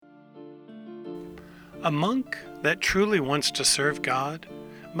A monk that truly wants to serve God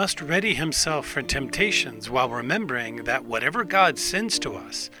must ready himself for temptations while remembering that whatever God sends to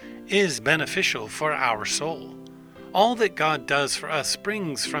us is beneficial for our soul. All that God does for us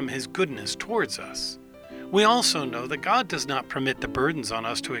springs from His goodness towards us. We also know that God does not permit the burdens on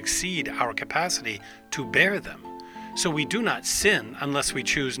us to exceed our capacity to bear them. So we do not sin unless we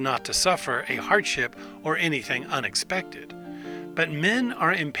choose not to suffer a hardship or anything unexpected. But men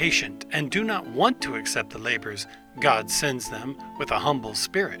are impatient and do not want to accept the labors God sends them with a humble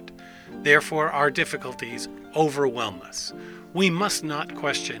spirit. Therefore, our difficulties overwhelm us. We must not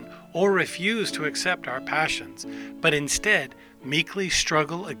question or refuse to accept our passions, but instead meekly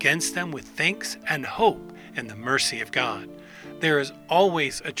struggle against them with thanks and hope in the mercy of God. There is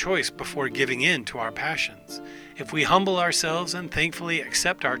always a choice before giving in to our passions. If we humble ourselves and thankfully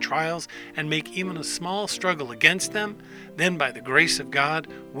accept our trials and make even a small struggle against them, then by the grace of God,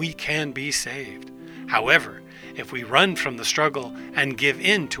 we can be saved. However, if we run from the struggle and give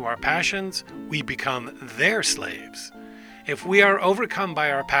in to our passions, we become their slaves. If we are overcome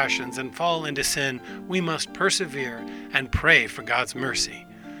by our passions and fall into sin, we must persevere and pray for God's mercy.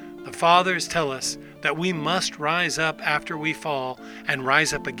 The Fathers tell us that we must rise up after we fall and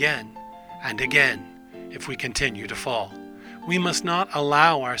rise up again and again if we continue to fall. We must not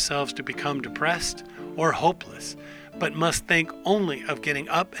allow ourselves to become depressed or hopeless, but must think only of getting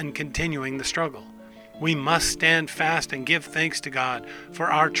up and continuing the struggle. We must stand fast and give thanks to God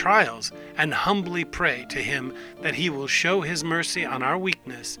for our trials and humbly pray to Him that He will show His mercy on our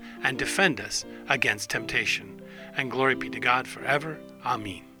weakness and defend us against temptation. And glory be to God forever.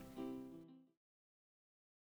 Amen.